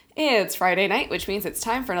It's Friday night, which means it's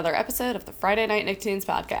time for another episode of the Friday Night Nicktoons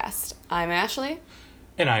podcast. I'm Ashli.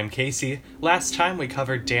 And I'm Casey. Last time we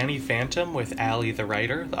covered Danny Phantom with Allie the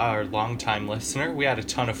writer, our longtime listener. We had a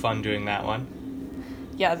ton of fun doing that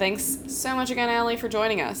one. Yeah, thanks so much again, Allie, for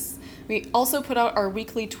joining us. We also put out our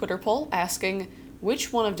weekly Twitter poll asking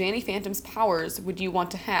which one of Danny Phantom's powers would you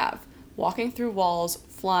want to have? Walking through walls,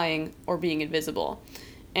 flying, or being invisible?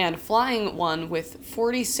 And flying won with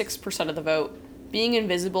 46% of the vote. Being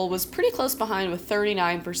invisible was pretty close behind with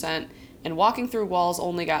 39%, and walking through walls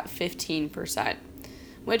only got 15%.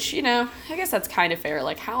 Which, I guess that's kind of fair.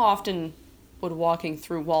 Like, how often would walking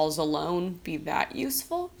through walls alone be that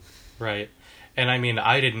useful? Right. And I mean,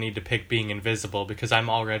 I didn't need to pick being invisible because I'm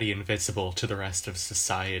already invisible to the rest of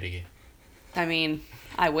society. I mean,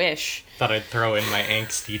 I wish. Thought I'd throw in my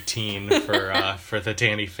angsty teen for the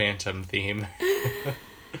Danny Phantom theme.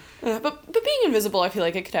 But being invisible, I feel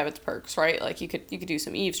like it could have its perks, right? Like, you could do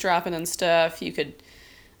some eavesdropping and stuff. You could,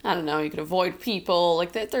 I don't know, you could avoid people.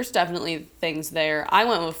 Like, there's definitely things there. I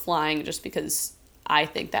went with flying just because I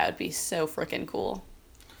think that would be so freaking cool.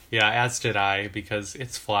 Yeah, as did I, because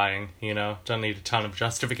it's flying, Don't need a ton of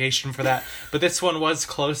justification for that. But this one was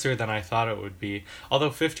closer than I thought it would be.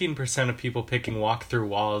 Although 15% of people picking walk through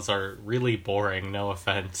walls are really boring, no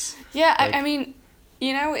offense. Yeah, I mean...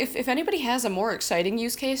 if anybody has a more exciting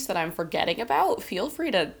use case that I'm forgetting about, feel free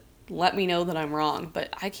to let me know that I'm wrong.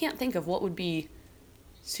 But I can't think of what would be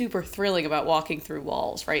super thrilling about walking through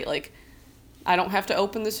walls, right? Like, I don't have to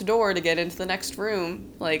open this door to get into the next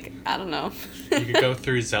room. Like, I don't know. You could go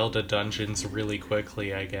through Zelda dungeons really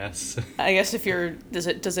quickly, I guess. I guess if you're... Does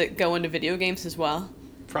it go into video games as well?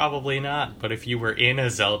 Probably not, but if you were in a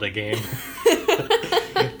Zelda game...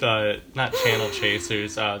 not Channel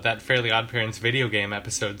Chasers, that Fairly OddParents video game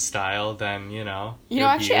episode style, then,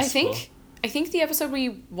 actually, I think the episode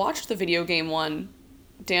we watched the video game one,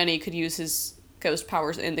 Danny could use his ghost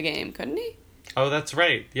powers in the game, couldn't he? Oh, that's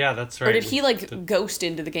right. Yeah, that's right. Or did he, ghost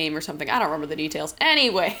into the game or something? I don't remember the details.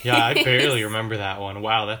 Anyway. Yeah, I barely remember that one.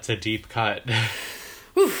 Wow, that's a deep cut.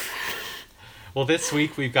 Well, this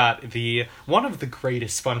week we've got one of the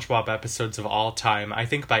greatest Spongebob episodes of all time, I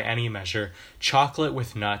think by any measure, Chocolate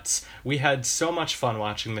with Nuts. We had so much fun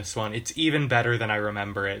watching this one. It's even better than I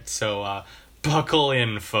remember it, so buckle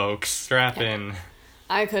in, folks. Strap in.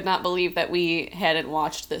 I could not believe that we hadn't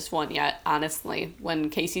watched this one yet, honestly. When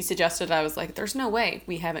Casey suggested it, I was like, there's no way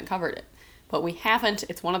we haven't covered it. But we haven't.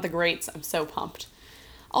 It's one of the greats. I'm so pumped.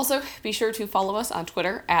 Also, be sure to follow us on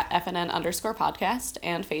Twitter at FNN_podcast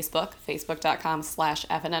and Facebook,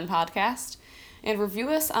 facebook.com/FNN podcast, and review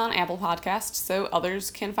us on Apple Podcasts so others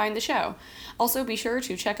can find the show. Also, be sure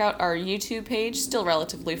to check out our YouTube page, still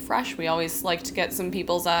relatively fresh. We always like to get some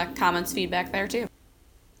people's comments, feedback there too.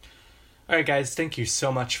 Alright guys, thank you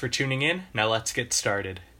so much for tuning in. Now let's get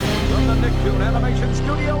started. From the Nicktoon Animation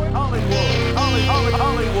Studio in Hollywood.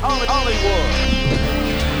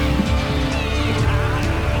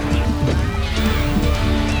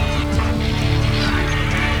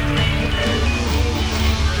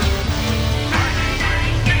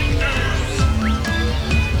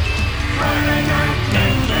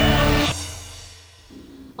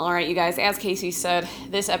 Alright, you guys, as Casey said,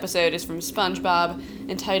 this episode is from Spongebob,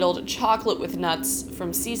 entitled Chocolate with Nuts,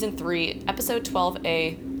 from Season 3, Episode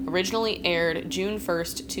 12A, originally aired June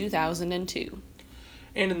 1st, 2002.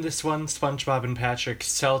 And in this one, SpongeBob and Patrick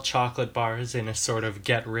sell chocolate bars in a sort of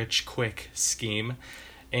get-rich-quick scheme,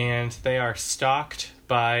 and they are stalked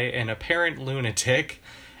by an apparent lunatic,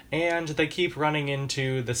 and they keep running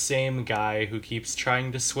into the same guy who keeps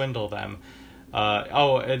trying to swindle them.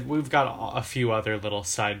 And we've got a few other little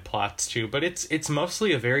side plots too, but it's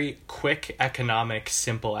mostly a very quick, economic,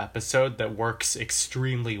 simple episode that works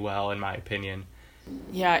extremely well in my opinion.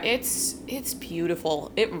 Yeah, it's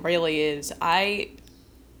beautiful. It really is. I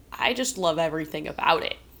just love everything about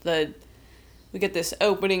it. We get this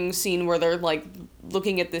opening scene where they're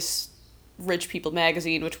looking at this rich people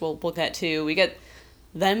magazine, which we'll get to. We get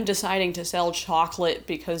them deciding to sell chocolate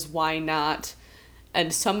because why not?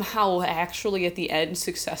 And somehow actually at the end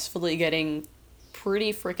successfully getting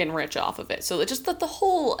pretty freaking rich off of it. So just the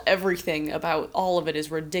whole everything about all of it is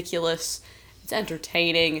ridiculous. It's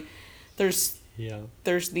entertaining. There's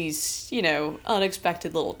these,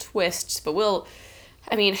 unexpected little twists, but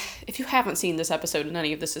if you haven't seen this episode and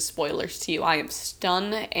any of this is spoilers to you, I am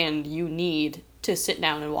stunned and you need to sit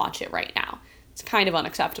down and watch it right now. It's kind of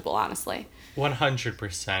unacceptable, honestly.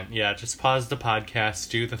 100%. Yeah, just pause the podcast,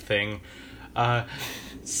 do the thing.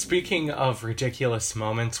 Speaking of ridiculous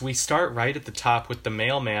moments, we start right at the top with the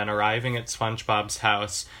mailman arriving at SpongeBob's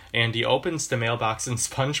house, and he opens the mailbox, and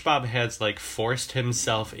SpongeBob has, like, forced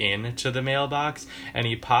himself into the mailbox, and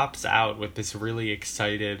he pops out with this really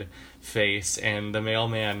excited face, and the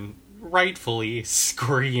mailman rightfully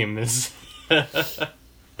screams.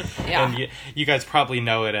 Yeah. And you guys probably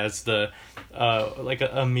know it as the like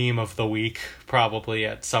a meme of the week, probably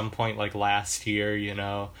at some point, like last year, you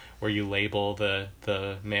know, where you label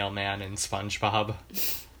the mailman in SpongeBob.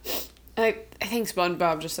 I think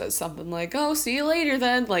SpongeBob just says something like, "Oh, see you later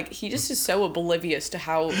then." Like, he just is so oblivious to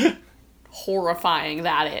how horrifying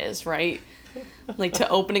that is, right? Like, to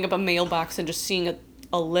opening up a mailbox and just seeing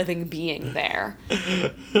a living being there.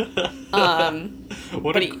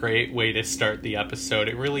 What a great way to start the episode.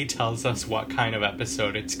 It really tells us what kind of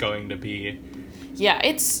episode it's going to be. Yeah,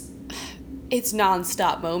 it's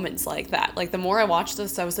nonstop moments like that. Like, the more I watched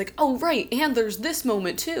this, I was like, oh, right, and there's this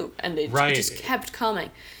moment, too. And it just kept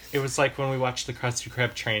coming. It was like when we watched the Krusty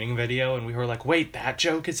Krab training video, and we were like, wait, that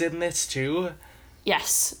joke is in this, too?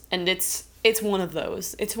 Yes, and it's one of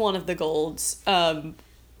those. It's one of the golds.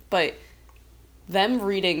 But them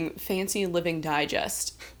reading Fancy Living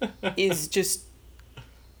Digest is just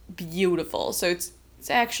beautiful. So it's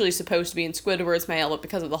actually supposed to be in Squidward's mail, but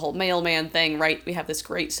because of the whole mailman thing, right, we have this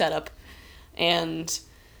great setup. And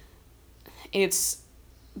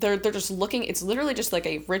they're just looking, it's literally just like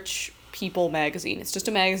a rich people magazine. It's just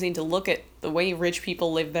a magazine to look at the way rich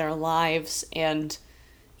people live their lives and,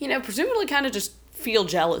 you know, presumably kind of just feel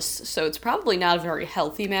jealous. So it's probably not a very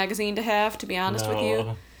healthy magazine to have, to be honest with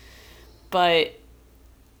you. But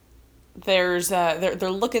they're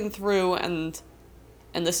looking through, and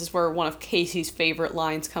this is where one of Casey's favorite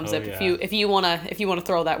lines comes up. Yeah. If you wanna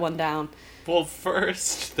throw that one down. Well,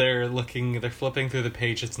 first they're flipping through the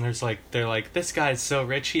pages, and they're like, this guy's so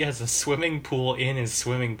rich, he has a swimming pool in his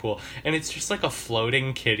swimming pool, and it's just like a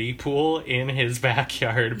floating kiddie pool in his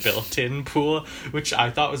backyard built-in pool, which I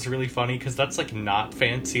thought was really funny because that's like not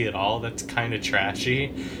fancy at all. That's kind of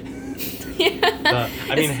trashy. Yeah.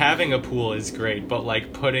 I mean, having a pool is great, but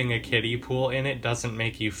like putting a kiddie pool in it doesn't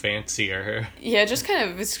make you fancier. Yeah, it's just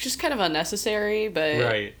kind of unnecessary, but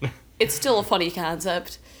right. It's still a funny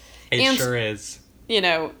concept. It sure is. You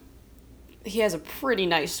know, he has a pretty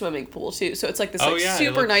nice swimming pool too, so it's like this super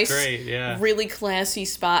it looks nice, great, yeah. really classy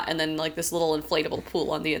spot, and then like this little inflatable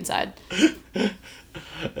pool on the inside.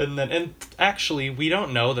 And actually, we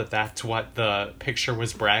don't know that that's what the picture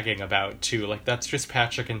was bragging about, too. Like, that's just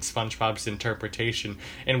Patrick and SpongeBob's interpretation.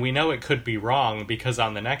 And we know it could be wrong, because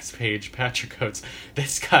on the next page, Patrick goes,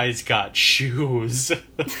 this guy's got shoes.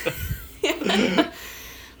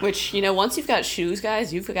 Which, you know, once you've got shoes,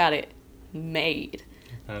 guys, you've got it made.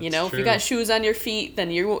 That's you know, true. If you got shoes on your feet,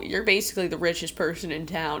 then you're basically the richest person in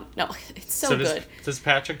town. No, it's so good. Does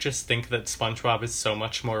Patrick just think that SpongeBob is so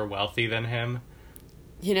much more wealthy than him?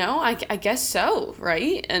 You know, I guess so,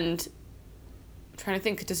 right? And I'm trying to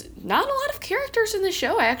think, not a lot of characters in the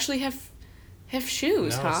show actually have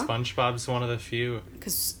shoes, No, huh? SpongeBob's one of the few.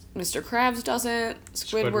 Because Mr. Krabs doesn't,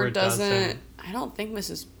 Squidward doesn't. I don't think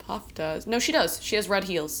Mrs. Puff does. No, she does. She has red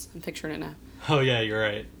heels. I'm picturing it now. Oh, yeah, you're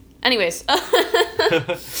right. Anyways.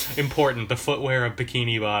 Important, the footwear of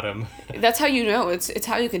Bikini Bottom. That's how you know. It's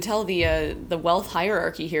how you can tell the wealth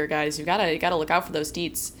hierarchy here, guys. You gotta look out for those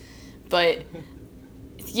deets. But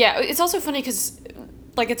yeah, it's also funny because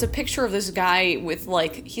like it's a picture of this guy with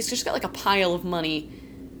like he's just got like a pile of money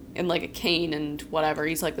and like a cane and whatever.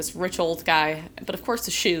 He's like this rich old guy, but of course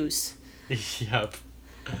the shoes. Yep.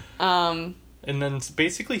 And then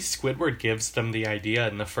basically Squidward gives them the idea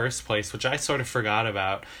in the first place, which I sort of forgot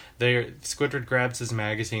about. Squidward grabs his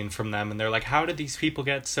magazine from them, and they're like, how did these people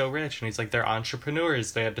get so rich? And he's like, they're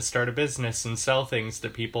entrepreneurs. They had to start a business and sell things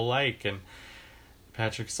that people like. And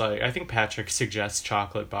Patrick's like, I think Patrick suggests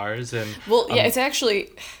chocolate bars. And well, yeah, it's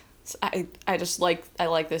actually... I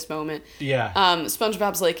like this moment. Yeah.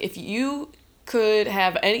 SpongeBob's like, if you could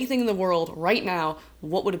have anything in the world right now,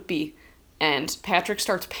 what would it be? And Patrick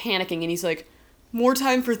starts panicking, and he's like, more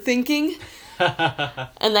time for thinking?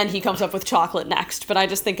 And then he comes up with chocolate next. But I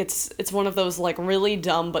just think it's one of those, like, really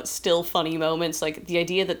dumb but still funny moments. Like, the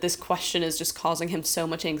idea that this question is just causing him so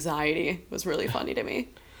much anxiety was really funny to me.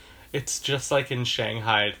 It's just like in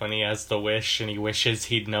Shanghai when he has the wish, and he wishes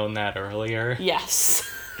he'd known that earlier. Yes.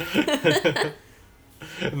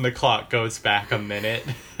 And the clock goes back a minute.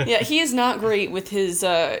 Yeah, he is not great with his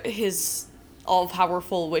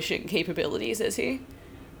all-powerful wishing capabilities, is he?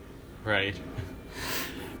 Right.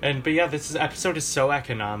 But yeah, this episode is so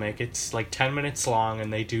economic. It's like 10 minutes long,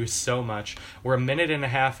 and they do so much. We're a minute and a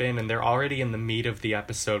half in, and they're already in the meat of the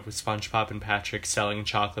episode with SpongeBob and Patrick selling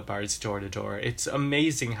chocolate bars door to door. It's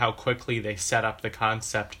amazing how quickly they set up the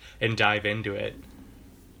concept and dive into it.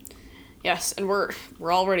 Yes, and we're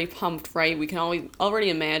already pumped, right? We can already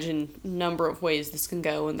imagine a number of ways this can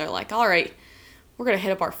go, and they're like, all right, we're going to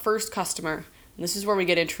hit up our first customer. And this is where we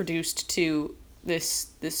get introduced to this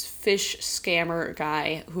fish scammer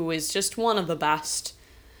guy who is just one of the best.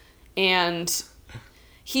 And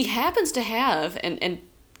he happens to have, and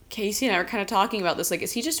Casey and I are kind of talking about this, like,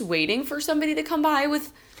 is he just waiting for somebody to come by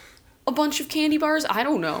with a bunch of candy bars? I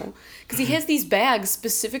don't know. Because he has these bags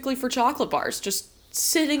specifically for chocolate bars just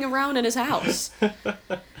sitting around in his house.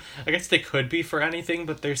 I guess they could be for anything,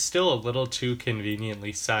 but they're still a little too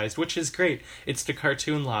conveniently sized, which is great. It's the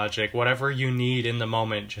cartoon logic. Whatever you need in the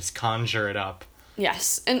moment, just conjure it up.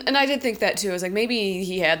 Yes, and I did think that too. I was like, maybe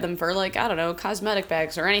he had them for, like, I don't know, cosmetic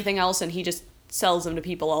bags or anything else, and he just sells them to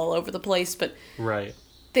people all over the place, but right.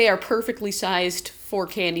 They are perfectly sized for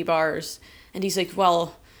candy bars. And he's like,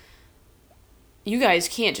 well, you guys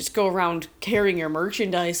can't just go around carrying your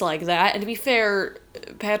merchandise like that. And to be fair,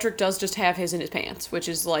 Patrick does just have his in his pants, which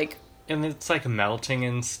is like... And it's like melting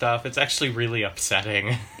and stuff. It's actually really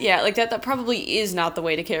upsetting. Yeah, like that probably is not the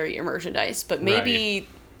way to carry your merchandise, but maybe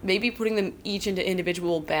putting them each into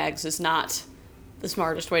individual bags is not the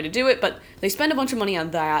smartest way to do it, but they spend a bunch of money on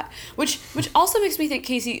that, which also makes me think,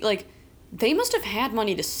 Casey, like, they must have had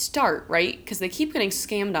money to start, right? Because they keep getting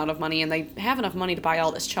scammed out of money, and they have enough money to buy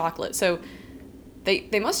all this chocolate, so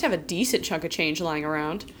they must have a decent chunk of change lying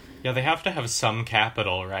around. Yeah, they have to have some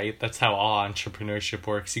capital, right? That's how all entrepreneurship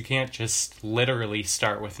works. You can't just literally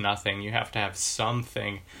start with nothing. You have to have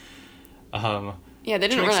something. Yeah, they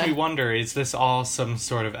didn't. Which makes me wonder: is this all some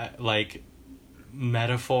sort of like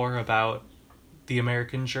metaphor about the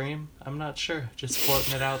American dream? I'm not sure. Just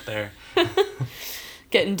floating it out there.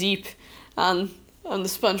 Getting deep on the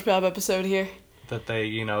SpongeBob episode here. That they,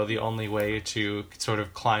 the only way to sort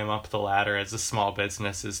of climb up the ladder as a small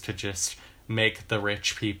business is to just make the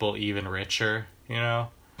rich people even richer,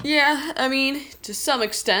 Yeah, I mean, to some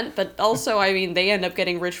extent, but also, I mean, they end up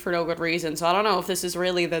getting rich for no good reason, so I don't know if this is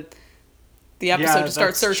really the episode to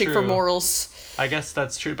start searching for morals. I guess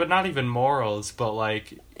that's true, but not even morals, but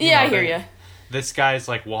like... I hear you. This guy's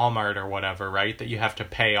like Walmart or whatever, right? That you have to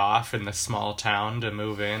pay off in the small town to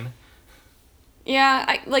move in.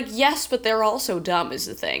 Yeah, yes, but they're also dumb is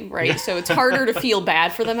the thing, right? So it's harder to feel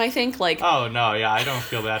bad for them, I think. Like, oh, no, yeah, I don't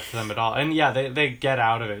feel bad for them at all. And yeah, they get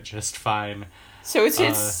out of it just fine. So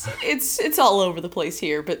it's all over the place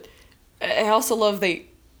here, but I also love they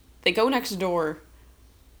go next door,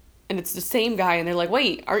 and it's the same guy, and they're like,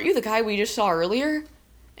 wait, aren't you the guy we just saw earlier?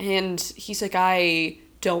 And he's like, I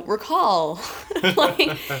don't recall.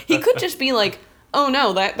 Like, he could just be like, oh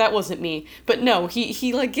no, that wasn't me. But no,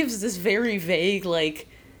 he like gives this very vague, like,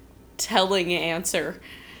 telling answer.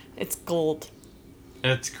 It's gold.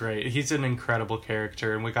 It's great. He's an incredible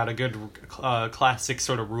character, and we got a good classic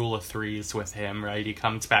sort of rule of threes with him, right? He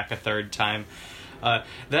comes back a third time.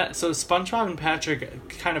 So SpongeBob and Patrick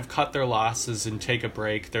kind of cut their losses and take a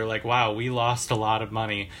break. They're like, wow, we lost a lot of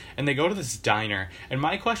money. And they go to this diner. And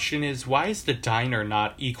my question is, why is the diner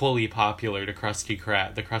not equally popular to the Krusty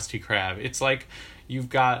Krab? It's like you've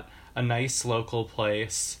got a nice local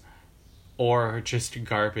place or just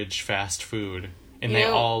garbage fast food. And they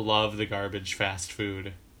all love the garbage fast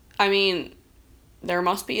food. I mean, there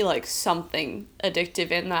must be, like, something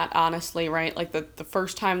addictive in that, honestly, right? Like, the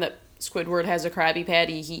first time that Squidward has a Krabby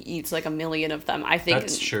Patty, he eats, like, 1,000,000 of them. I think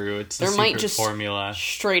that's true. It's the there secret might just formula.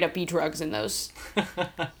 Straight up be drugs in those.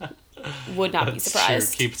 Would not be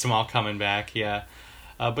surprised. True. Keeps them all coming back, yeah.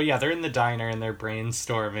 But yeah, they're in the diner and they're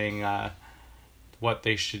brainstorming what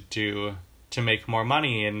they should do to make more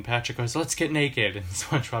money, and Patrick goes, let's get naked, and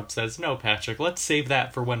SpongeBob says, no, Patrick, let's save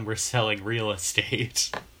that for when we're selling real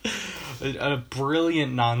estate. A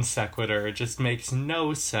brilliant non sequitur. It just makes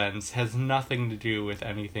no sense, has nothing to do with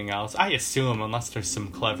anything else, I assume, unless there's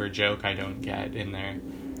some clever joke I don't get in there.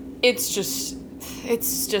 It's just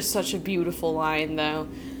such a beautiful line, though.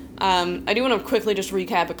 I do want to quickly just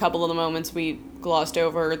recap a couple of the moments we glossed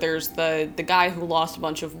over. There's the guy who lost a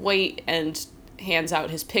bunch of weight and hands out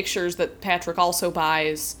his pictures that Patrick also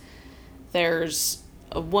buys. There's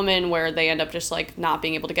a woman where they end up just, like, not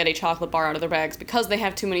being able to get a chocolate bar out of their bags because they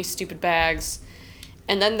have too many stupid bags.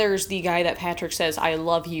 And then there's the guy that Patrick says, I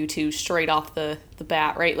love you to, straight off the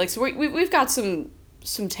bat, right? Like, so we've got some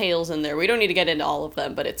tales in there. We don't need to get into all of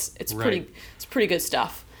them, but it's right. pretty good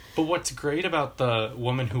stuff. But what's great about the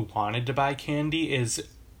woman who wanted to buy candy is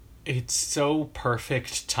It's so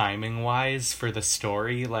perfect timing wise for the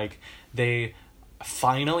story. Like, they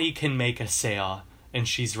finally can make a sale and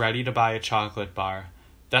she's ready to buy a chocolate bar.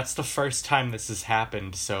 That's the first time this has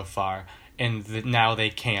happened so far, and now they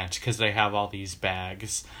can't because they have all these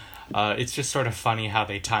bags. It's just sort of funny how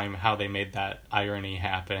they made that irony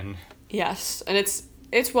happen. Yes, and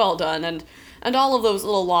it's well done, and all of those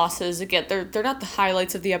little losses, again, they're not the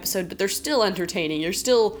highlights of the episode, but they're still entertaining. You're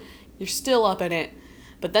still up in it.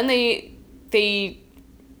 But then they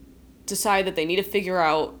decide that they need to figure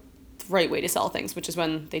out the right way to sell things, which is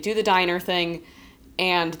when they do the diner thing,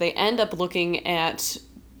 and they end up looking at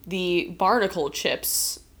the barnacle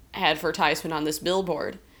chips advertisement on this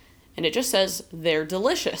billboard, and it just says they're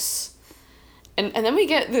delicious. And then we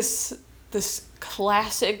get this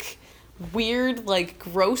classic weird, like,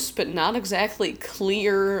 gross but not exactly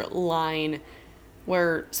clear line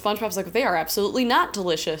where SpongeBob's like, they are absolutely not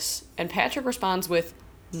delicious, and Patrick responds with,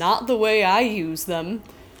 not the way I use them.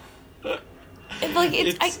 And, like,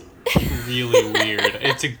 it's really weird.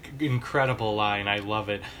 It's an incredible line. I love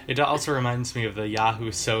it. It also reminds me of the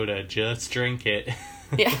Yahoo soda, just drink it.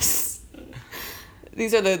 Yes.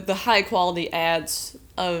 These are the high quality ads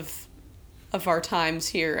of our times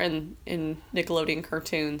here in Nickelodeon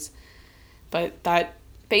cartoons. But that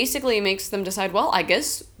basically makes them decide, well, I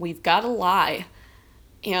guess we've got to lie.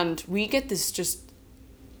 And we get this just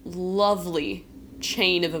lovely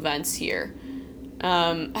chain of events here.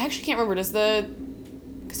 I actually can't remember,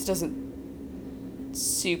 because it doesn't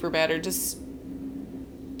super matter, does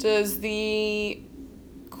the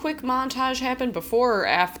quick montage happen before or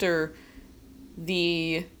after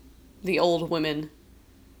the old women?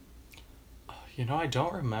 I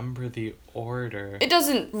don't remember the order. It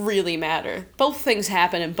doesn't really matter. Both things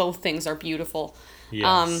happen and both things are beautiful.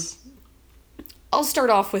 Yes. I'll start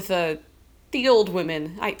off with the old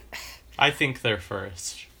women. I think they're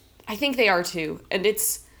first. I think they are too. And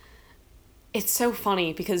it's so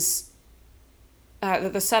funny because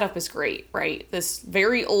the setup is great, right? This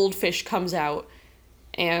very old fish comes out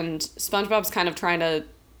and SpongeBob's kind of trying to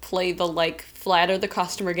play the, like, flatter the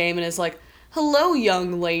customer game and is like, hello,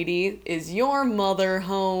 young lady, is your mother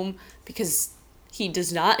home? Because he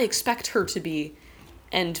does not expect her to be.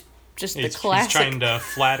 And just the classic... He's trying to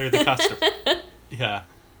flatter the customer. Yeah.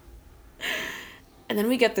 And then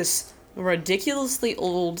we get this ridiculously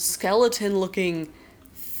old skeleton-looking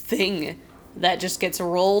thing that just gets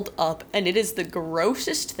rolled up, and it is the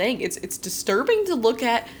grossest thing. It's disturbing to look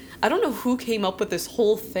at. I don't know who came up with this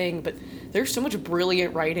whole thing, but there's so much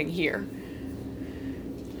brilliant writing here.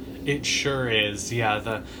 It sure is.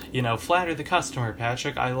 Yeah, flatter the customer,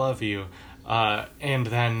 Patrick, I love you. And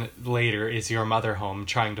then later, is your mother home,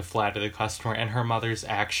 trying to flatter the customer, and her mother's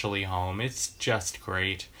actually home. It's just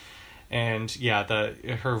great. And yeah,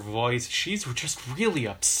 her voice, she's just really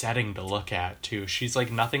upsetting to look at, too. She's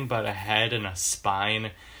like nothing but a head and a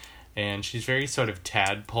spine, and she's very sort of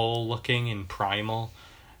tadpole looking and primal,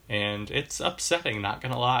 and it's upsetting, not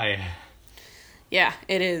gonna lie. Yeah,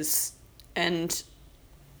 it is. And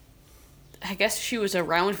I guess she was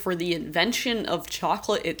around for the invention of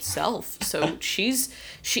chocolate itself. So she's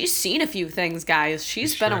seen a few things, guys.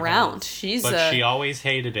 She's been around. But she always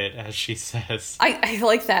hated it, as she says. I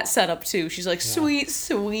like that setup too. She's like,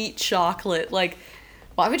 sweet chocolate. Like,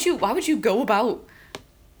 why would you go about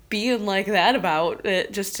being like that about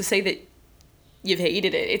it just to say that you've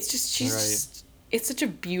hated it? It's just it's such a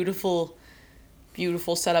beautiful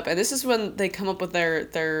setup. And this is when they come up with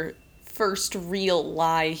their first real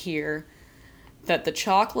lie here, that the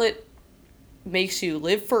chocolate makes you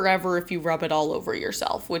live forever if you rub it all over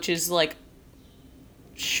yourself, which is like,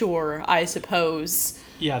 sure, I suppose.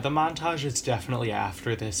 Yeah, the montage is definitely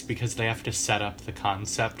after this because they have to set up the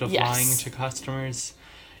concept of lying to customers.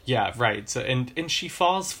 Yeah, right. So and she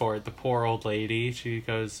falls for it, the poor old lady. She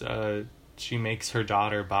goes, she makes her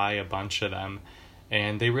daughter buy a bunch of them.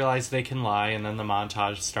 And they realize they can lie, and then the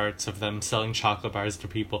montage starts of them selling chocolate bars to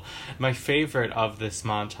people. My favorite of this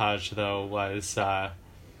montage, though, was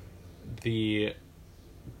there's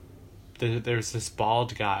this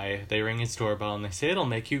bald guy. They ring his doorbell, and they say, it'll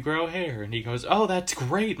make you grow hair. And he goes, oh, that's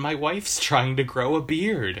great. My wife's trying to grow a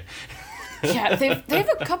beard. Yeah, they have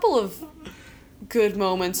a couple of good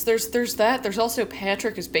moments. There's that. There's also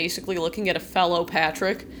Patrick is basically looking at a fellow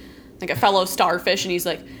Patrick, like a fellow starfish, and he's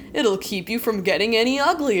like, it'll keep you from getting any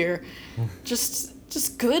uglier.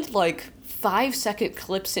 Just good, like, 5-second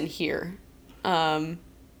clips in here. That,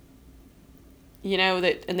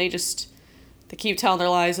 and they keep telling their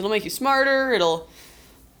lies. It'll make you smarter.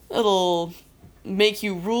 It'll make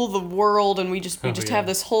you rule the world, and we just have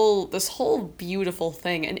this whole beautiful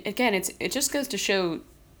thing. And again, it just goes to show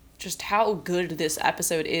just how good this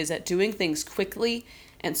episode is at doing things quickly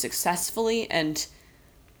and successfully, and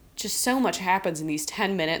just so much happens in these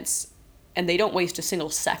 10 minutes, and they don't waste a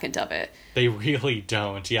single second of it. They really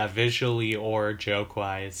don't, yeah, visually or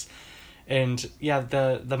joke-wise. And, yeah,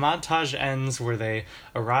 the montage ends where they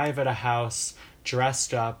arrive at a house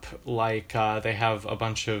dressed up like they have a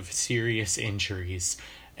bunch of serious injuries,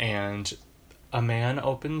 and a man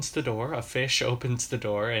opens the door, a fish opens the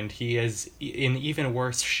door, and he is in even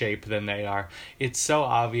worse shape than they are. It's so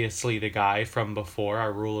obviously the guy from before,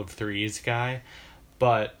 our Rule of Threes guy,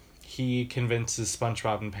 but he convinces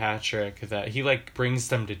SpongeBob and Patrick that he, like, brings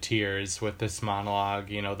them to tears with this monologue,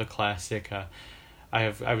 you know, the classic,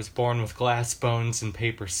 I was born with glass bones and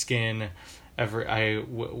paper skin.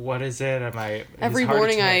 What is it? Every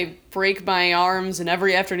morning I break my arms, and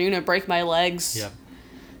every afternoon I break my legs. Yep.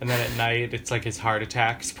 And then at night, it's like his heart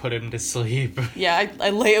attacks put him to sleep. Yeah, I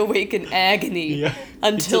lay awake in agony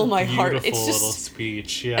until my heart. It's beautiful just little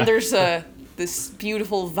speech. Yeah. And there's this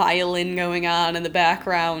beautiful violin going on in the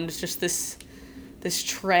background. Just this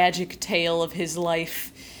tragic tale of his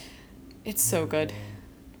life. It's so good.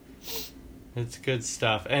 It's good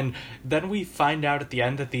stuff. And then we find out at the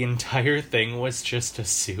end that the entire thing was just a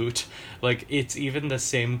suit. Like, it's even the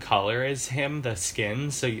same color as him, the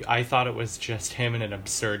skin. So I thought it was just him in an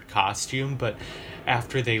absurd costume. But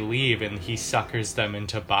after they leave and he suckers them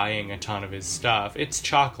into buying a ton of his stuff, it's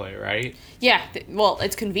chocolate, right? Yeah. Well,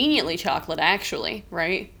 it's conveniently chocolate, actually,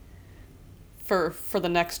 right? For the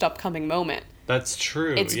next upcoming moment. That's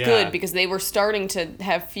true, It's good because they were starting to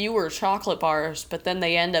have fewer chocolate bars, but then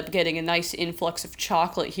they end up getting a nice influx of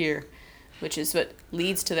chocolate here, which is what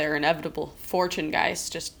leads to their inevitable fortune, guys.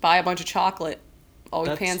 Just buy a bunch of chocolate.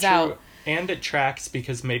 Always pans out. And it tracks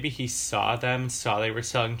because maybe he saw they were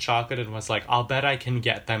selling chocolate and was like, I'll bet I can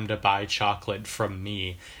get them to buy chocolate from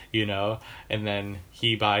me, you know? And then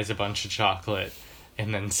he buys a bunch of chocolate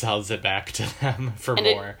and then sells it back to them for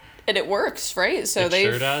more. And it works, right? So it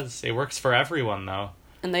sure does. It works for everyone, though.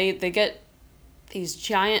 And they get these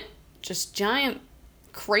giant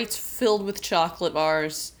crates filled with chocolate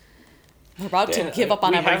bars. They're about to give up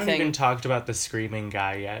on everything. We haven't even talked about the screaming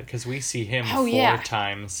guy yet, because we see him 4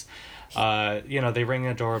 times. They ring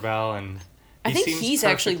a doorbell, and I think he's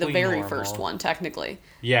actually the very normal. first one, technically.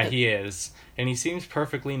 Yeah, he is. And he seems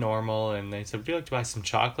perfectly normal, and they said, would you like to buy some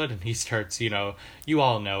chocolate? And he starts, you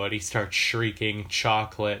all know it, he starts shrieking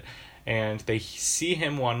chocolate, and they see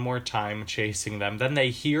him one more time chasing them. Then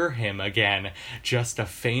they hear him again, just a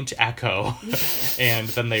faint echo, and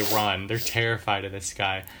then they run. They're terrified of this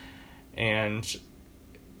guy. And,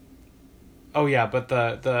 oh yeah, but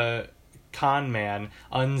the con man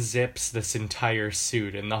unzips this entire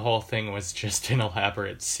suit, and the whole thing was just an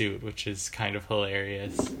elaborate suit, which is kind of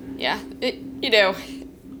hilarious. Yeah,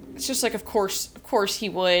 it's just like, of course he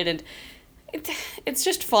would, and it's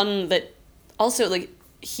just fun that also, like,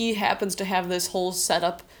 he happens to have this whole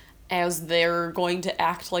setup as they're going to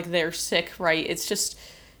act like they're sick, right? It's just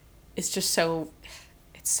so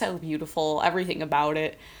beautiful, everything about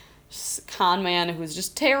it. Just con man who's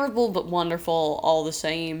just terrible but wonderful all the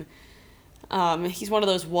same. He's one of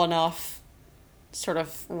those one-off sort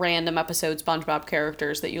of random episode SpongeBob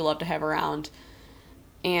characters that you love to have around.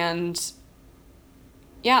 And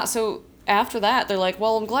yeah, so after that, they're like,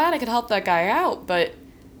 well, I'm glad I could help that guy out, but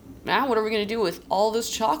now what are we going to do with all this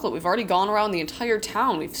chocolate? We've already gone around the entire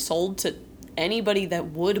town. We've sold to anybody that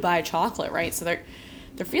would buy chocolate, right? So they're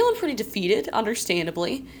feeling pretty defeated,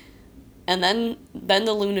 understandably. And then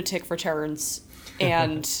the lunatic returns,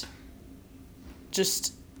 and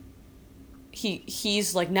just...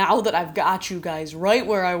 He's like, now that I've got you guys right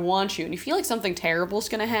where I want you, and you feel like something terrible's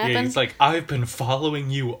gonna happen. Yeah, he's like, I've been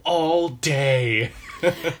following you all day.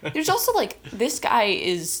 There's also, like, this guy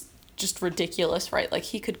is just ridiculous, right? Like,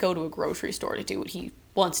 he could go to a grocery store to do what he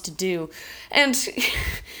wants to do, and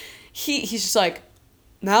he's just like,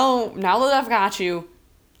 now that I've got you,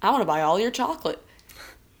 I want to buy all your chocolate.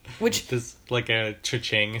 Which does, like, a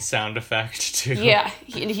cha-ching sound effect too. Yeah,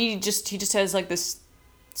 he just has, like, this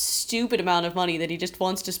stupid amount of money that he just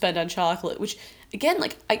wants to spend on chocolate, which, again,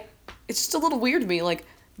 like, it's just a little weird to me. Like,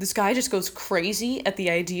 this guy just goes crazy at the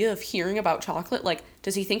idea of hearing about chocolate. Like,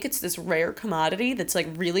 does he think it's this rare commodity that's, like,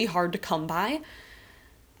 really hard to come by?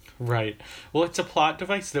 Right. Well, it's a plot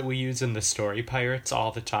device that we use in the Story Pirates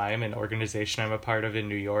all the time, an organization I'm a part of in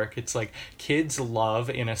New York. It's like kids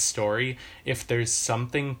love in a story if there's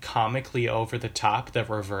something comically over the top that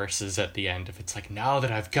reverses at the end. If it's like, now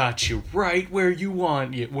that I've got you right where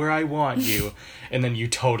I want you, and then you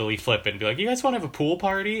totally flip it and be like, you guys want to have a pool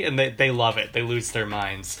party? And they love it. They lose their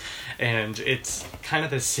minds. And it's kind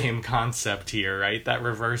of the same concept here, right? That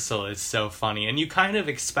reversal is so funny. And you kind of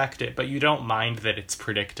expect it, but you don't mind that it's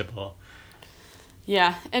predictable.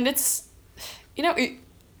 Yeah, and it's,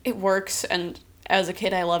 it works, and as a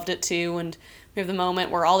kid I loved it too, and we have the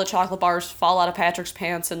moment where all the chocolate bars fall out of Patrick's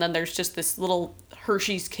pants, and then there's just this little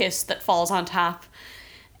Hershey's Kiss that falls on top,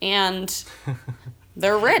 and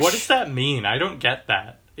they're rich. What does that mean? I don't get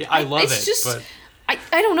that. I love it, but...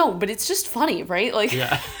 I don't know, but it's just funny, right? Like,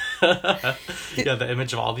 yeah. Yeah, the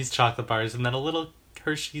image of all these chocolate bars, and then a little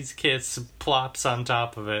Hershey's Kiss plops on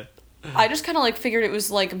top of it. I just kind of like figured it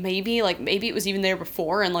was maybe it was even there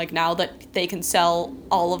before, and like now that they can sell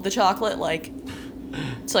all of the chocolate, like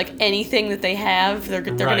it's like anything that they have, they're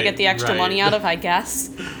gonna get the extra money out of, I guess.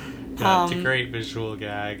 Yeah, it's a great visual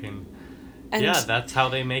gag, and yeah, that's how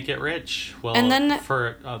they make it rich. Well, and then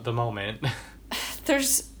for the moment,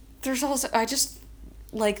 there's also, I just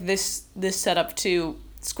like this setup too.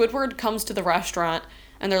 Squidward comes to the restaurant,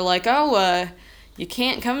 and they're like, oh, you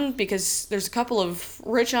can't come because there's a couple of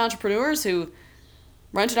rich entrepreneurs who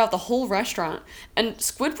rented out the whole restaurant. And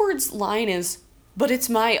Squidward's line is, but it's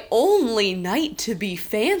my only night to be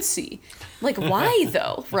fancy. Like, why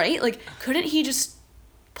though, right? Like, couldn't he just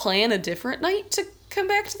plan a different night to come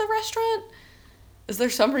back to the restaurant? Is there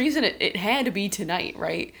some reason it had to be tonight,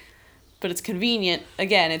 right? But it's convenient.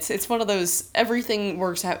 Again, it's one of those, everything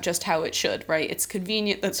works out just how it should, right? It's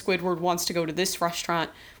convenient that Squidward wants to go to this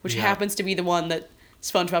restaurant, which happens to be the one that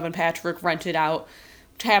SpongeBob and Patrick rented out,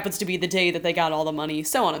 which happens to be the day that they got all the money,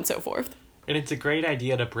 so on and so forth. And it's a great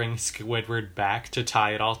idea to bring Squidward back to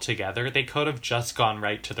tie it all together. They could have just gone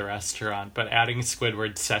right to the restaurant, but adding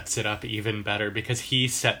Squidward sets it up even better because he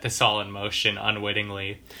set this all in motion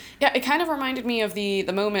unwittingly. Yeah, it kind of reminded me of the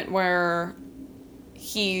moment where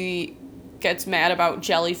he gets mad about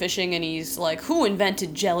jellyfishing, and he's like, who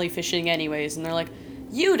invented jellyfishing anyways? And they're like,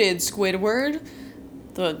 you did, Squidward.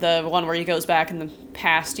 The one where he goes back in the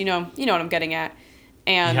past, you know what I'm getting at.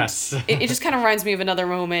 And yes. it just kind of reminds me of another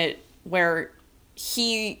moment where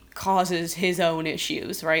he causes his own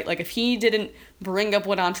issues, right? Like, if he didn't bring up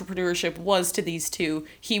what entrepreneurship was to these two,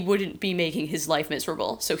 he wouldn't be making his life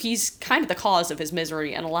miserable. So he's kind of the cause of his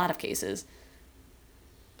misery in a lot of cases.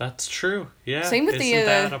 That's true. Yeah. Same with Isn't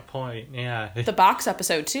that a point? Yeah. The box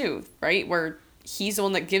episode too, right? Where he's the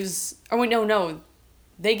one that gives. Oh wait, no,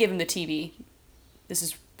 they give him the TV. This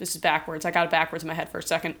is backwards. I got it backwards in my head for a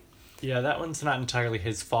second. Yeah, that one's not entirely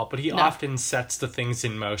his fault, but he often sets the things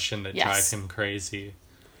in motion that drive him crazy.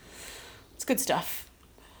 It's good stuff.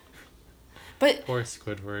 But poor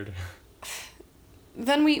Squidward.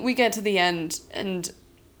 Then we get to the end, and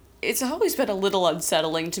it's always been a little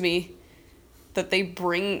unsettling to me that they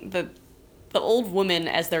bring the old woman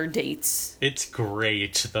as their dates. It's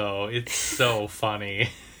great, though. It's so funny.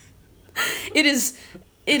 It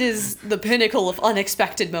is the pinnacle of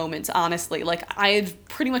unexpected moments, honestly. Like, I had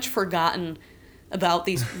pretty much forgotten about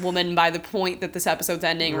these women by the point that this episode's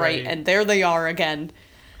ending, right? And there they are again.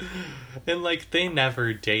 And, like, they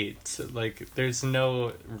never date. Like, there's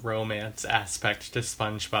no romance aspect to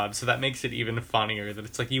SpongeBob, so that makes it even funnier that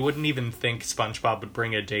it's like you wouldn't even think SpongeBob would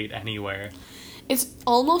bring a date anywhere. It's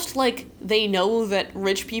almost like they know that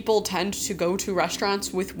rich people tend to go to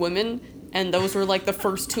restaurants with women, and those were, like, the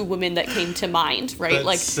first two women that came to mind, right? That's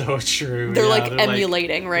like, so true. They're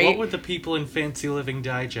emulating, right? What would the people in Fancy Living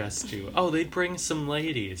Digest do? Oh, they'd bring some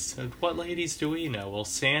ladies. What ladies do we know? Well,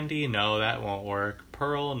 Sandy, no, that won't work.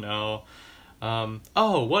 Pearl, no.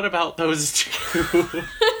 What about those two?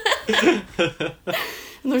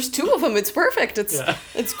 And there's two of them. It's perfect.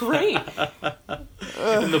 It's great.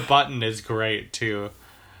 And the button is great, too.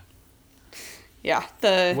 Yeah,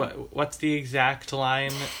 what's the exact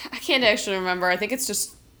line? I can't actually remember. I think it's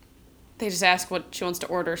just they just ask what she wants to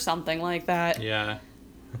order, something like that. Yeah.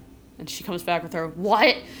 And she comes back with her,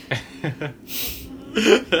 what?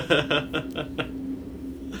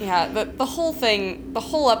 Yeah, the whole thing, the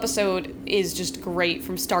whole episode is just great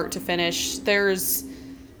from start to finish. There's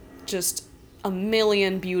just a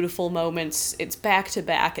million beautiful moments. It's back to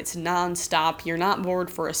back. It's nonstop. You're not bored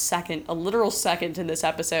for a literal second in this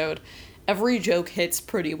episode. Every joke hits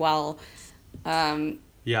pretty well.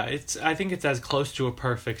 Yeah, I think it's as close to a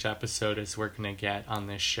perfect episode as we're gonna get on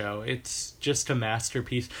this show. It's just a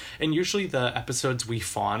masterpiece. And usually the episodes we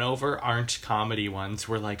fawn over aren't comedy ones.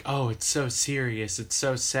 We're like, oh, it's so serious, it's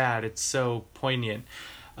so sad, it's so poignant.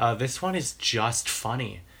 This one is just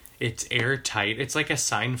funny. It's airtight. It's like a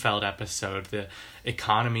Seinfeld episode. The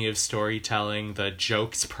economy of storytelling, the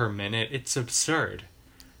jokes per minute, it's absurd.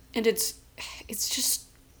 And it's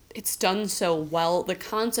done so well. The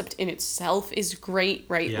concept in itself is great,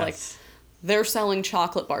 right? Yes. Like, they're selling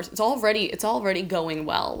chocolate bars. It's already going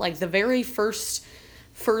well. Like, the very first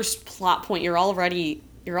plot point, you're already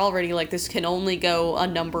like, this can only go a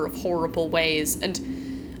number of horrible ways.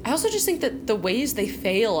 And I also just think that the ways they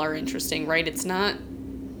fail are interesting, right? It's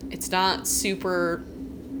not super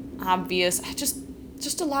obvious.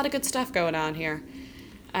 Just a lot of good stuff going on here.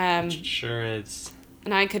 It sure is.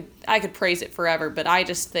 And I could praise it forever, but I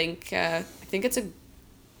just think I think it's a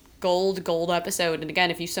gold episode. And again,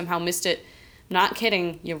 if you somehow missed it, I'm not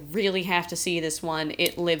kidding, you really have to see this one.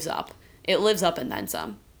 It lives up. It lives up and then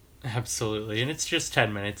some. Absolutely. And it's just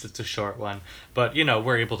 10 minutes. It's a short one. But,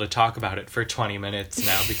 we're able to talk about it for 20 minutes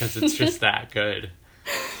now because it's just that good.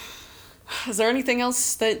 Is there anything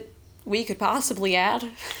else that we could possibly add?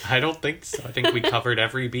 I don't think so. I think we covered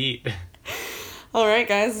every beat. All right,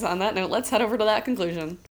 guys, on that note, let's head over to that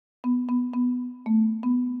conclusion.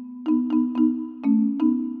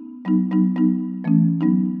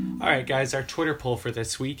 All right, guys, our Twitter poll for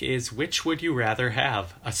this week is, which would you rather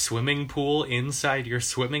have? A swimming pool inside your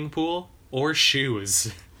swimming pool or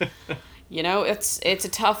shoes? It's a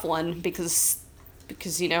tough one because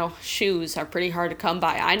shoes are pretty hard to come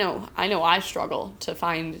by. I know I struggle to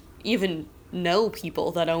know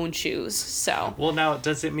people that own shoes. So, well, now,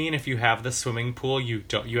 does it mean if you have the swimming pool, you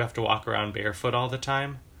have to walk around barefoot all the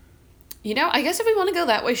time? I guess if we want to go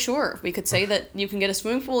that way, sure. We could say that you can get a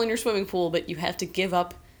swimming pool in your swimming pool, but you have to give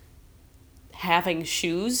up having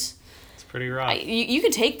shoes. It's pretty rough. You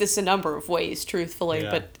can take this a number of ways, truthfully,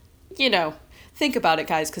 Yeah. but think about it,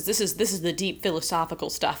 guys, because this is the deep philosophical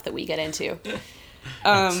stuff that we get into.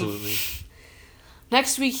 Absolutely.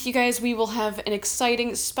 Next week, you guys, we will have an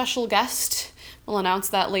exciting special guest. We'll announce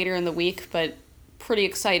that later in the week, but pretty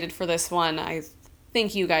excited for this one. I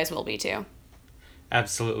think you guys will be too.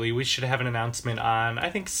 Absolutely. We should have an announcement on, I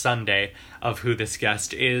think, Sunday of who this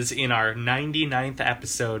guest is in our 99th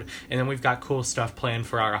episode. And then we've got cool stuff planned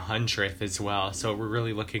for our 100th as well. So we're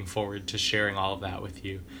really looking forward to sharing all of that with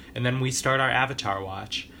you. And then we start our Avatar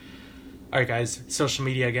watch. All right, guys, social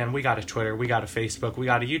media again. We got a Twitter, we got a Facebook, we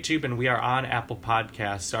got a YouTube, and we are on Apple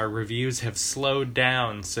Podcasts. Our reviews have slowed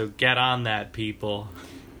down, so get on that, people.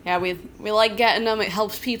 Yeah, we like getting them. It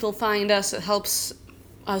helps people find us. It helps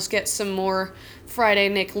us get some more Friday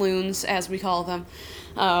Nick Loons, as we call them.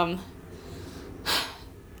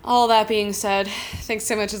 All that being said, thanks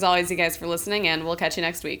so much as always, you guys, for listening, and we'll catch you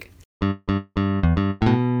next week.